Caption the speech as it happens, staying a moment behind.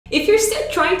If you're still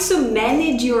trying to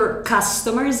manage your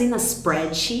customers in a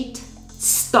spreadsheet,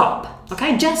 stop,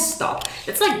 okay? Just stop.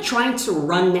 It's like trying to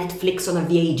run Netflix on a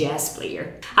VHS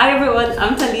player. Hi everyone,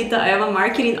 I'm Talita. I am a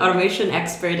marketing automation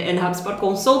expert and HubSpot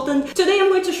consultant. Today I'm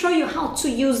going to show you how to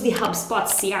use the HubSpot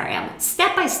CRM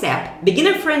step by step,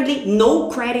 beginner friendly,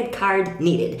 no credit card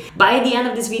needed. By the end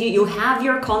of this video, you'll have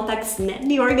your contacts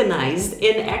neatly organized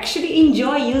and actually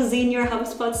enjoy using your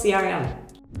HubSpot CRM.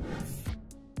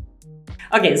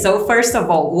 Okay, so first of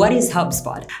all, what is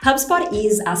HubSpot? HubSpot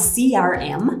is a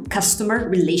CRM, customer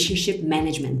relationship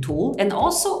management tool, and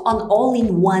also an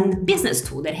all-in-one business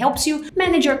tool that helps you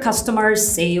manage your customers,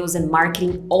 sales, and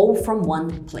marketing all from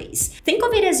one place. Think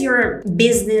of it as your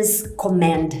business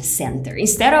command center.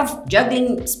 Instead of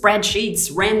juggling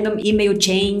spreadsheets, random email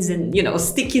chains, and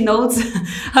sticky notes,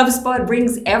 HubSpot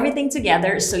brings everything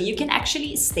together so you can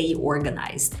actually stay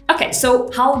organized. Okay, so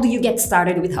how do you get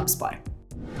started with HubSpot?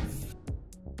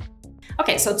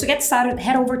 Okay, so to get started,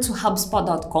 head over to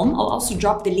HubSpot.com. I'll also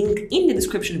drop the link in the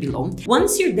description below.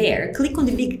 Once you're there, click on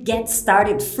the big Get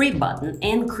Started Free button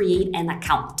and create an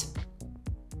account.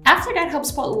 After that,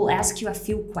 HubSpot will ask you a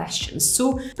few questions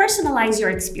to personalize your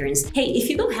experience. Hey, if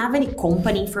you don't have any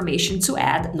company information to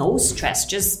add, no stress,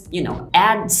 just,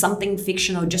 add something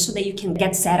fictional just so that you can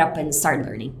get set up and start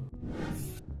learning.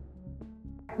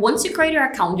 Once you create your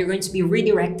account, you're going to be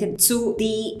redirected to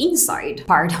the inside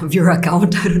part of your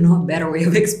account. I don't know a better way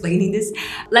of explaining this.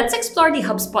 Let's explore the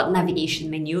HubSpot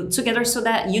navigation menu together so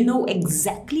that you know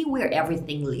exactly where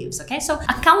everything lives, okay? So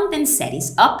account and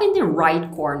settings, up in the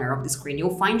right corner of the screen,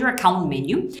 you'll find your account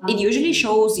menu. It usually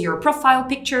shows your profile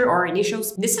picture or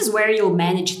initials. This is where you'll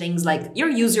manage things like your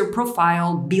user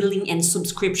profile, billing, and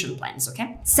subscription plans,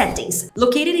 okay? Settings,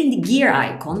 located in the gear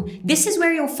icon, this is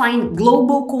where you'll find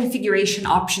global configuration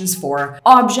options for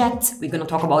objects, we're going to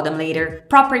talk about them later,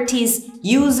 properties,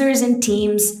 users and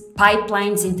teams,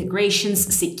 pipelines,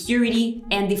 integrations, security,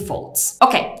 and defaults.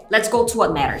 Okay, let's go to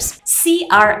what matters.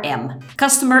 CRM,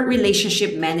 Customer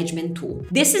Relationship Management Tool.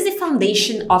 This is the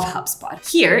foundation of HubSpot.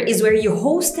 Here is where you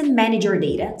host and manage your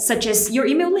data, such as your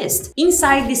email list.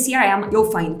 Inside the CRM,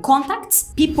 you'll find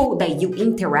contacts, people that you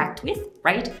interact with,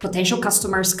 right? Potential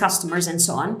customers, and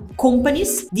so on.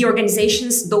 Companies, the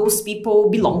organizations those people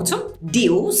belong to.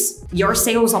 Deals, your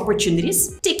sales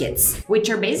opportunities. Tickets, which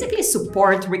are basically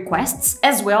support requests,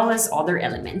 as well as other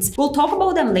elements. We'll talk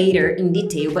about them later in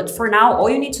detail, but for now, all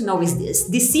you need to know is this.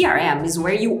 The CRM is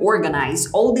where you organize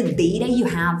all the data you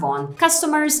have on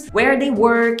customers, where they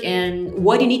work, and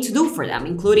what you need to do for them,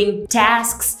 including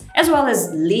tasks, as well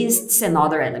as lists and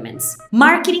other elements.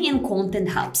 Marketing and content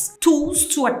hubs, tools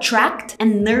to attract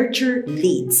and nurture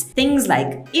leads. Things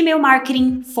like email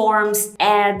marketing, forms,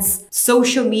 ads,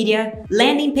 social media,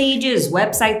 landing pages,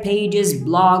 website pages,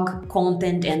 blog,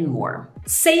 content, and more.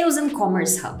 Sales and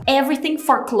Commerce Hub, everything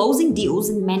for closing deals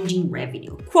and managing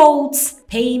revenue. Quotes,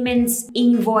 payments,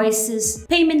 invoices,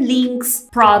 payment links,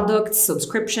 products,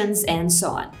 subscriptions, and so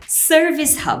on.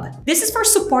 Service Hub, this is for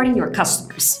supporting your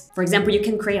customers. For example, you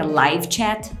can create a live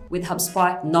chat with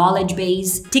HubSpot, knowledge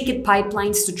base, ticket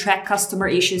pipelines to track customer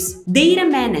issues, data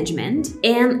management,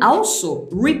 and also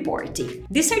reporting.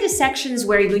 These are the sections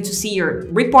where you're going to see your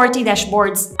reporting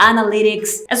dashboards,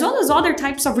 analytics, as well as other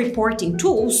types of reporting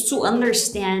tools to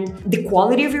understand the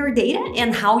quality of your data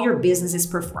and how your business is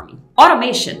performing.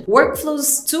 Automation,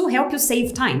 workflows to help you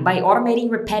save time by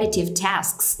automating repetitive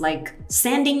tasks like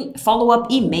sending follow-up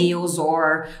emails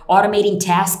or automating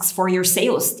tasks for your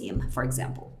sales team, for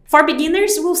example. For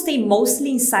beginners, we'll stay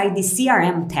mostly inside the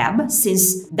CRM tab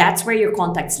since that's where your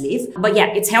contacts live. But yeah,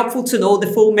 it's helpful to know the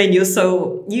full menu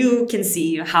so you can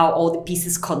see how all the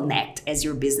pieces connect as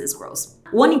your business grows.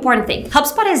 One important thing,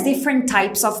 HubSpot has different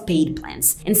types of paid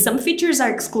plans, and some features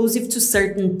are exclusive to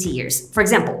certain tiers. For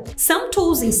example, some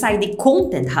tools inside the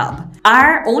Content Hub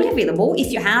are only available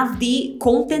if you have the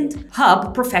Content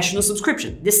Hub Professional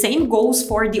subscription. The same goes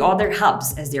for the other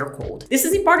hubs, as they're called. This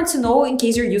is important to know in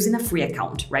case you're using a free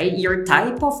account, right? Your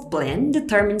type of plan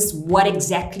determines what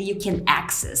exactly you can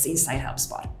access inside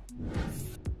HubSpot.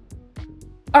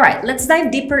 All right, let's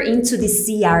dive deeper into the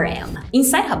CRM.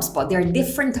 Inside HubSpot, there are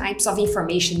different types of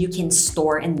information you can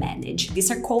store and manage.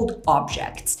 These are called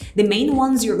objects. The main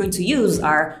ones you're going to use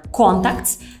are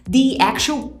contacts, the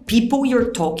actual people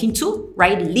you're talking to,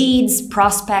 right? Leads,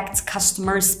 prospects,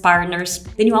 customers, partners.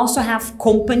 Then you also have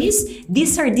companies.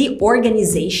 These are the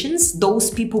organizations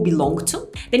those people belong to.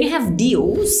 Then you have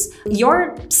deals,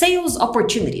 your sales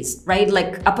opportunities, right?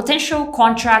 Like a potential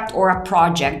contract or a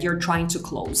project you're trying to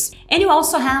close. And you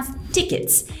also have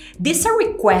tickets. These are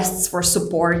requests for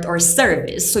support or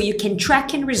service, so you can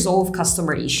track and resolve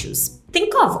customer issues.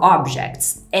 Think of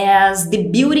objects as the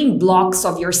building blocks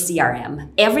of your CRM.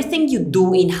 Everything you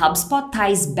do in HubSpot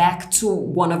ties back to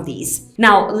one of these.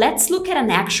 Now, let's look at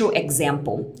an actual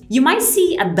example. You might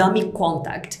see a dummy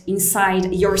contact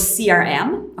inside your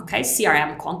CRM, okay,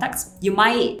 CRM contacts. You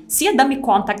might see a dummy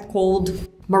contact called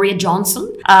Maria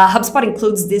Johnson. HubSpot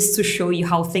includes this to show you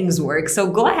how things work, so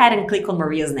go ahead and click on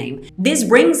Maria's name. This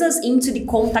brings us into the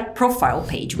contact profile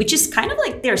page, which is kind of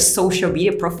like their social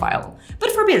media profile,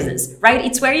 but for business, right?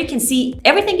 It's where you can see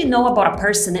everything you know about a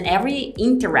person and every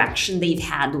interaction they've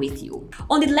had with you.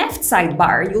 On the left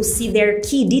sidebar, you'll see their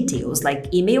key details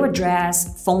like email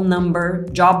address, phone number,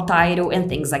 job title, and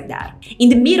things like that. In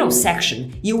the middle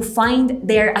section, you'll find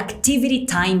their activity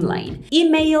timeline,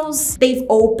 emails they've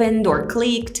opened or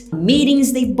clicked,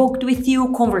 meetings they booked with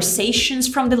you, conversations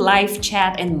from the live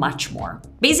chat, and much more.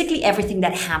 Basically everything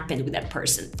that happened with that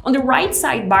person. On the right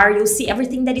sidebar, you'll see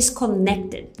everything that is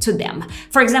connected to them.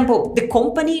 For example, the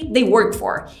company they work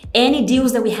for, any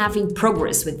deals that we have in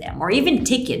progress with them, or even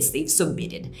tickets they've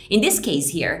submitted. In this case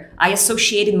here, I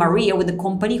associated Maria with the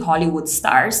company Hollywood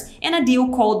Stars and a deal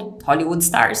called Hollywood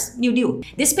Stars New Deal.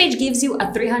 This page gives you a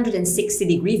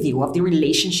 360-degree view of the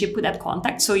relationship with that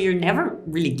contact, so you're never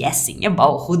really guessing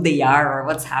about who they are or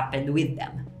what's happened with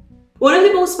them. One of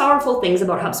the most powerful things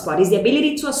about HubSpot is the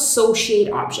ability to associate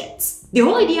objects. The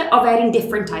whole idea of adding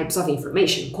different types of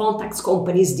information, contacts,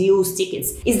 companies, deals,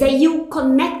 tickets, is that you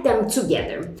connect them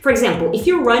together. For example, if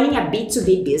you're running a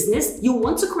B2B business, you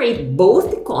want to create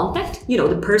both the contact,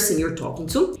 the person you're talking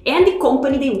to, and the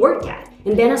company they work at,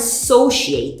 and then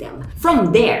associate them.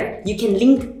 From there, you can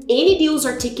link any deals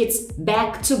or tickets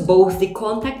back to both the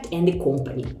contact and the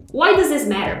company. Why does this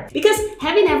matter? Because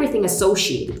having everything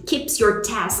associated keeps your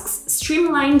tasks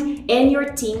streamlined and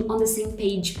your team on the same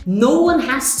page. No one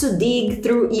has to dig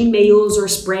through emails or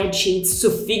spreadsheets to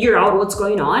figure out what's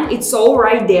going on. It's all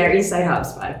right there inside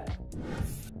HubSpot.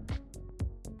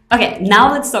 Okay,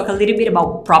 now let's talk a little bit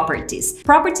about properties.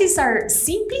 Properties are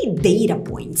simply data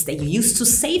points that you use to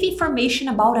save information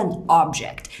about an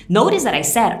object. Notice that I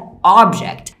said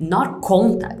object, not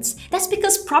contacts. That's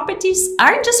because properties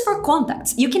aren't just for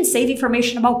contacts. You can save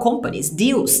information about companies,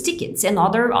 deals, tickets, and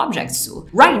other objects too.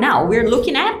 Right now, we're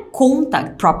looking at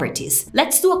contact properties.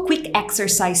 Let's do a quick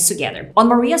exercise together. On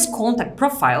Maria's contact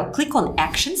profile, click on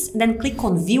Actions, then click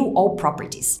on View All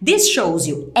Properties. This shows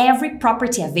you every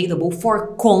property available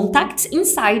for contacts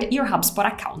inside your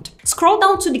HubSpot account. Scroll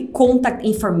down to the contact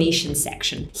information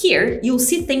section. Here, you'll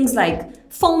see things like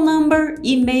phone number,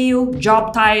 email,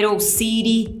 job title,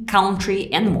 city,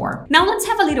 country, and more. Now let's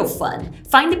have a little fun.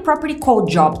 Find the property called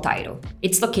job title.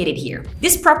 It's located here.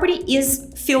 This property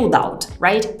is filled out,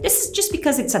 right? This is just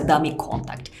because it's a dummy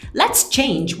contact. Let's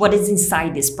change what is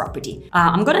inside this property.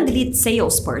 I'm gonna delete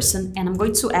salesperson and I'm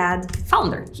going to add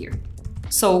founder here.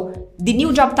 So the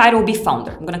new job title will be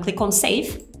founder. I'm gonna click on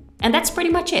save, and that's pretty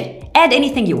much it. Add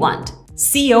anything you want.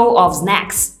 CEO of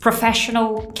snacks,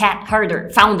 professional cat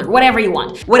herder, founder, whatever you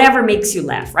want, whatever makes you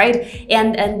laugh, right?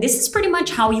 And this is pretty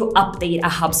much how you update a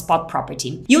HubSpot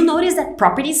property. You'll notice that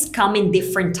properties come in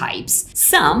different types.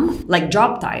 Some, like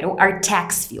job title, are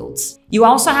text fields. You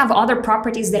also have other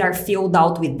properties that are filled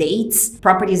out with dates,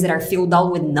 properties that are filled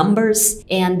out with numbers,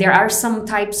 and there are some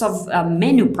types of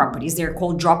menu properties. They're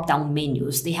called drop-down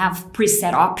menus. They have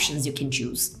preset options you can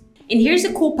choose. And here's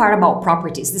the cool part about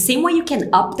properties. The same way you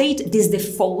can update these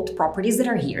default properties that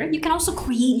are here, you can also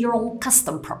create your own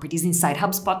custom properties inside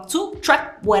HubSpot to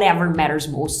track whatever matters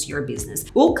most to your business.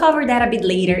 We'll cover that a bit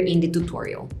later in the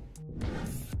tutorial.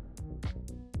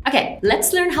 Okay,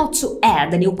 let's learn how to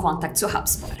add a new contact to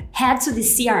HubSpot. Head to the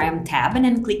CRM tab and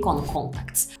then click on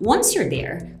Contacts. Once you're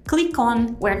there, click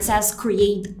on where it says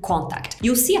Create Contact.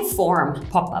 You'll see a form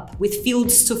pop up with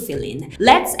fields to fill in.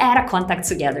 Let's add a contact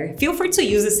together. Feel free to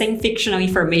use the same fictional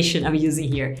information I'm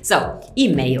using here. So,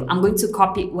 email. I'm going to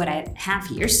copy what I have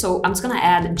here. So I'm just gonna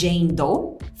add Jane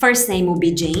Doe. First name will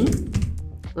be Jane.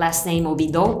 Last name will be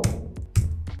Doe.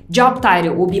 Job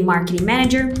title will be Marketing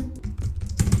Manager.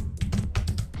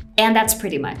 And that's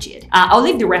pretty much it. I'll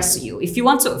leave the rest to you. If you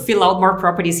want to fill out more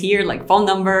properties here, like phone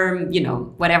number,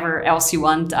 whatever else you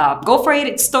want, go for it.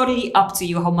 It's totally up to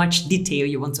you how much detail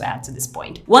you want to add to this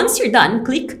point. Once you're done,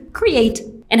 click Create,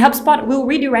 and HubSpot will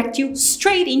redirect you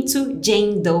straight into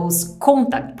Jane Doe's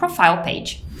contact profile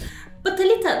page. But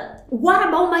Talita, what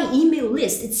about my email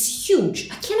list? It's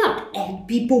huge. I cannot add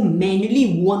people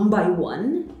manually one by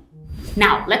one.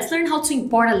 Now, let's learn how to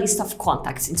import a list of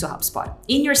contacts into HubSpot.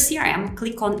 In your CRM,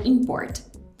 click on Import.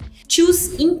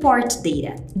 choose import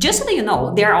data. Just so that you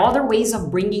know, there are other ways of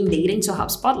bringing data into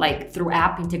HubSpot, like through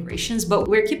app integrations, but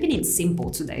we're keeping it simple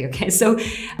today, okay? So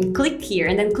click here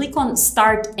and then click on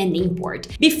Start and Import.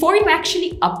 Before you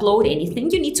actually upload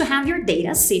anything, you need to have your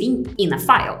data sitting in a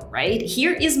file, right?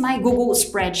 Here is my Google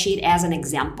spreadsheet as an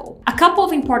example. A couple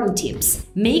of important tips.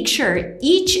 Make sure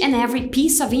each and every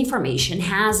piece of information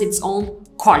has its own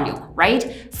column,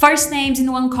 right? First names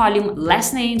in one column,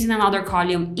 last names in another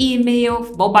column, email,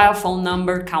 mobile phone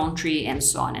number, country, and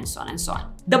so on and so on and so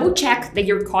on. Double check that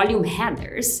your column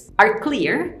headers are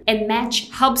clear and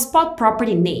match HubSpot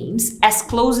property names as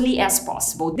closely as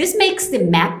possible. This makes the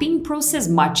mapping process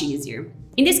much easier.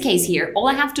 In this case here, all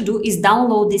I have to do is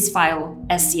download this file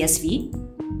as CSV.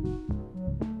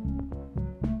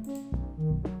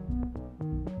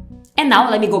 And now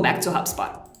let me go back to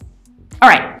HubSpot. All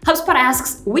right, HubSpot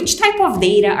asks, which type of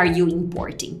data are you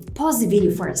importing? Pause the video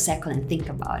for a second and think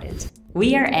about it.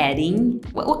 We are adding,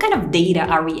 what kind of data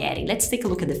are we adding? Let's take a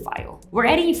look at the file. We're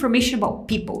adding information about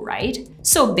people, right?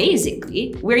 So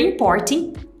basically, we're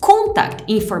importing contact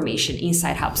information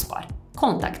inside HubSpot.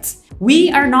 Contacts.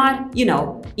 We are not,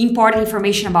 importing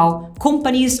information about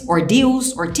companies or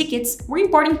deals or tickets. We're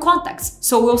importing contacts.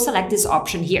 So we'll select this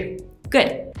option here.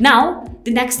 Good. Now,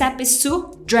 the next step is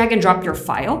to drag and drop your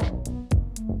file.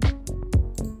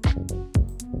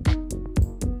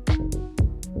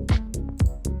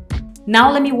 Now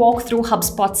let me walk through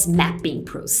HubSpot's mapping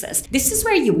process. This is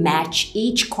where you match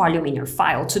each column in your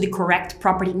file to the correct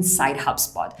property inside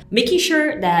HubSpot, making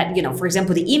sure that, for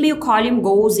example, the email column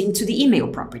goes into the email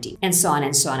property, and so on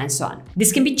and so on and so on.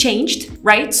 This can be changed,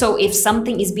 right? So if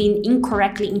something is being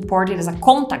incorrectly imported as a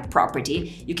contact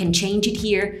property, you can change it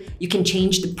here. You can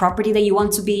change the property that you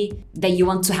want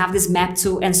to have this mapped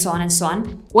to, and so on and so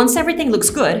on. Once everything looks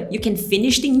good, you can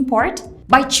finish the import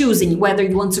by choosing whether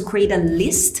you want to create a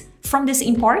list from this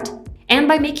import, and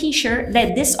by making sure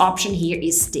that this option here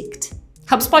is ticked.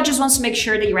 HubSpot just wants to make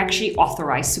sure that you're actually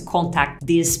authorized to contact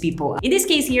these people. In this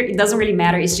case here, it doesn't really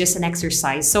matter, it's just an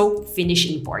exercise, so finish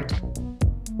import.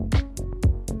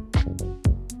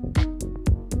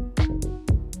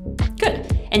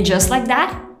 Good, and just like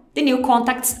that, the new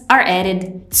contacts are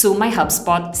added to my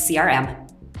HubSpot CRM.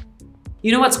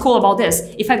 You know what's cool about this?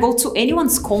 If I go to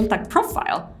anyone's contact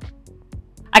profile,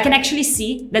 I can actually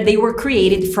see that they were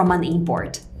created from an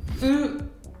import.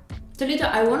 Talita,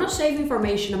 I want to save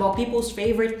information about people's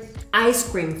favorite ice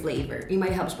cream flavor in my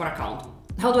HubSpot account.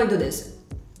 How do I do this?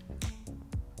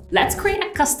 Let's create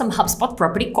a custom HubSpot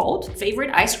property called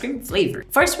favorite ice cream flavor.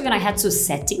 First, we're going to head to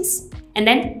settings, and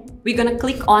then we're going to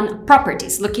click on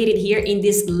properties located here in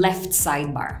this left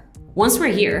sidebar. Once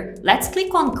we're here, let's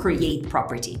click on create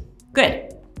property.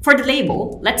 Good. For the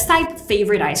label, let's type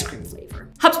favorite ice cream flavor.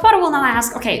 HubSpot will now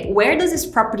ask, okay, where does this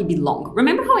property belong?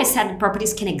 Remember how I said that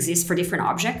properties can exist for different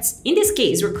objects? In this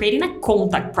case, we're creating a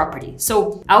contact property.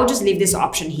 So I'll just leave this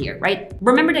option here, right?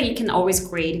 Remember that you can always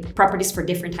create properties for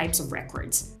different types of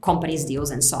records, companies,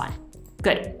 deals, and so on.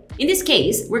 Good. In this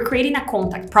case, we're creating a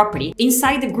contact property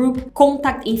inside the group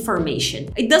contact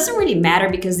information. It doesn't really matter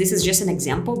because this is just an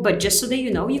example, but just so that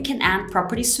you know, you can add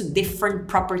properties to different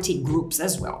property groups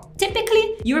as well.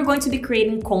 Typically, you're going to be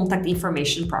creating contact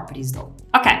information properties though.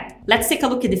 Okay, let's take a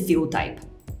look at the field type.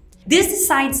 This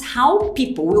decides how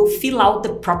people will fill out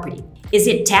the property. Is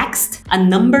it text, a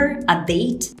number, a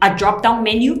date, a drop-down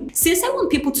menu? Since I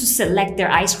want people to select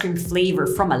their ice cream flavor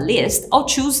from a list, I'll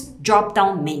choose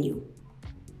drop-down menu.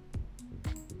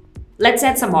 Let's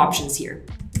add some options here.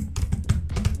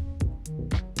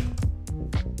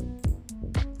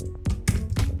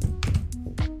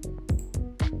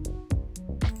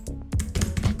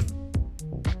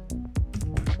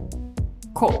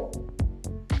 Cool.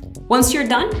 Once you're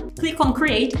done, click on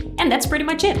create, and that's pretty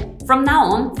much it. From now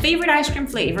on, favorite ice cream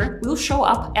flavor will show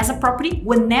up as a property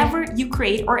whenever you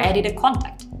create or edit a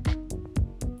contact.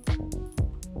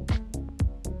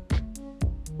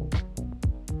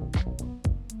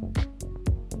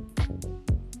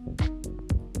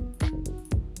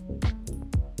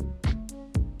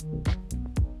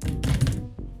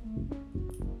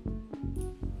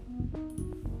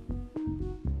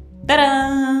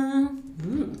 Ta-da!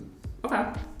 Okay.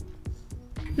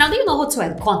 Now that you know how to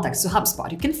add contacts to HubSpot,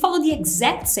 you can follow the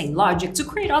exact same logic to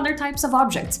create other types of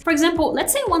objects. For example,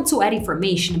 let's say I want to add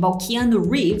information about Keanu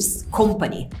Reeves'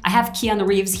 company. I have Keanu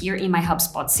Reeves here in my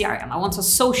HubSpot CRM. I want to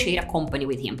associate a company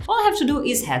with him. All I have to do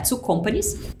is head to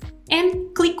companies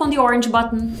and click on the orange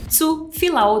button to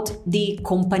fill out the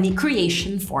company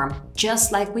creation form,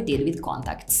 just like we did with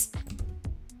contacts.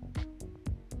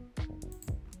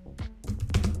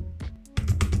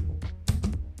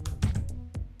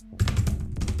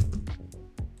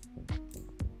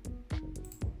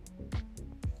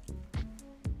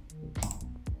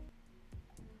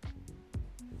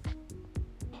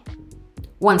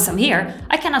 Once I'm here,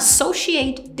 I can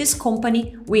associate this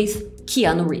company with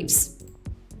Keanu Reeves.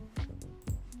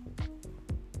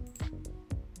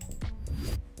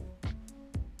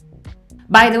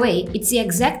 By the way, it's the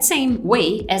exact same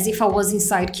way as if I was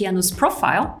inside Keanu's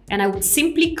profile and I would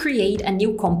simply create a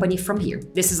new company from here.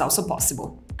 This is also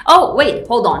possible. Oh, wait,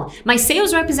 hold on. My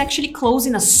sales rep is actually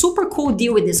closing a super cool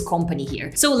deal with this company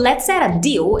here. So let's add a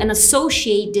deal and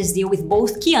associate this deal with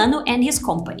both Keanu and his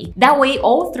company. That way,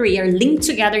 all three are linked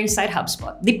together inside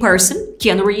HubSpot. The person,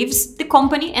 Keanu Reeves, the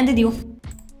company, and the deal.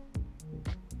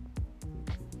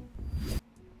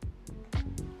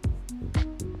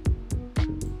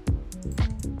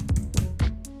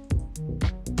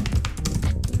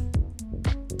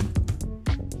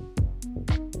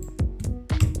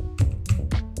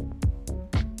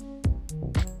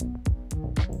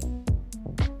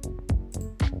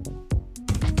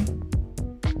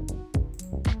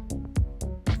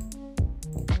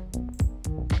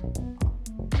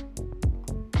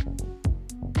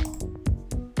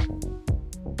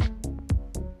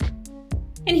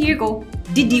 And here you go.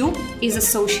 The deal is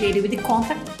associated with the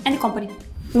contact and the company.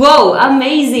 Whoa,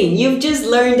 amazing! You've just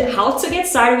learned how to get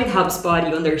started with HubSpot.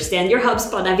 You understand your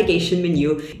HubSpot navigation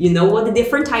menu. You know what the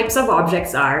different types of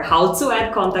objects are, how to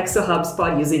add contacts to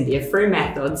HubSpot using different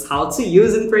methods, how to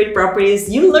use and create properties.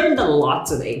 You learned a lot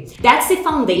today. That's the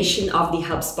foundation of the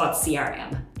HubSpot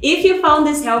CRM. If you found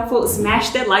this helpful, smash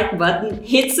that like button,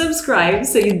 hit subscribe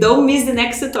so you don't miss the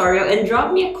next tutorial, and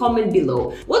drop me a comment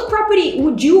below. What property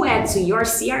would you add to your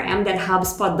CRM that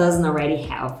HubSpot doesn't already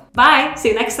have? Bye! See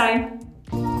you next time!